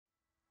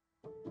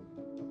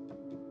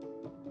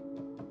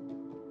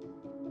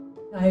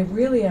I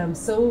really am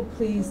so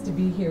pleased to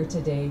be here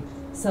today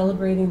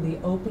celebrating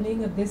the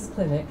opening of this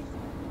clinic.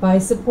 By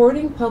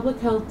supporting public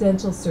health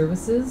dental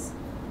services,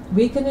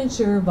 we can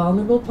ensure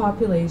vulnerable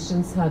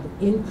populations have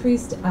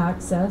increased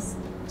access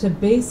to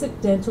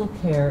basic dental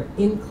care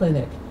in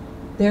clinic,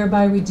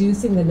 thereby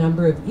reducing the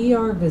number of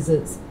ER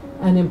visits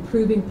and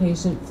improving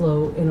patient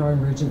flow in our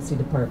emergency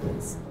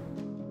departments.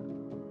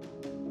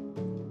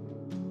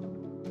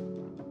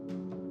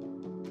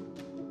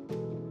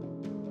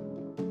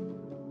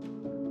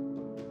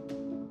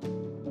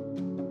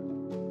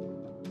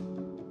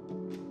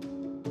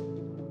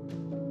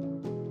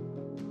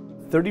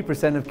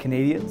 %30 of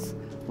Canadians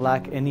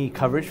lack any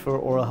coverage for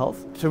oral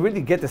health. To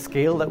really get the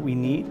scale that we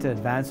need to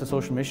advance the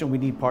social mission, we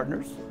need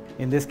partners.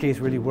 In this case,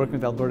 really working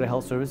with Alberta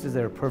Health Services,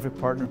 they're a perfect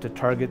partner to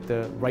target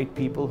the right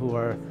people who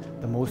are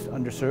the most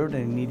underserved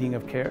and needing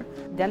of care.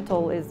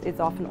 Dental is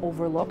often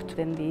overlooked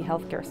in the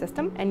healthcare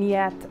system, and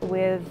yet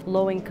with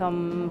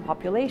low-income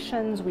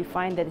populations, we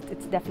find that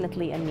it's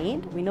definitely a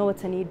need. We know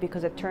it's a need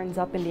because it turns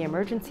up in the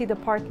emergency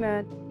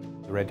department.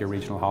 The Red Deer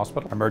Regional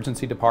Hospital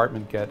emergency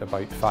department get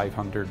about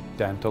 500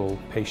 dental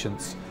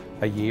patients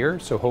a year,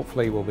 so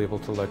hopefully we'll be able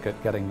to look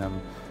at getting them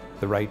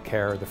the right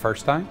care the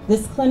first time.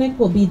 This clinic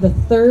will be the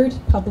third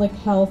public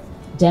health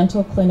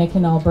dental clinic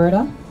in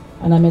Alberta,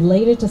 and I'm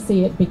elated to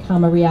see it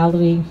become a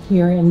reality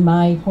here in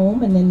my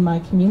home and in my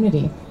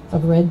community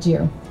of Red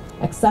Deer.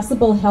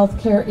 Accessible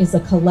healthcare is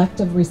a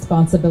collective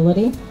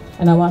responsibility,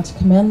 and I want to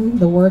commend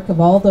the work of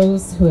all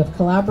those who have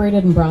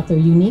collaborated and brought their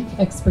unique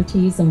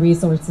expertise and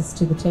resources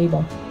to the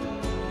table.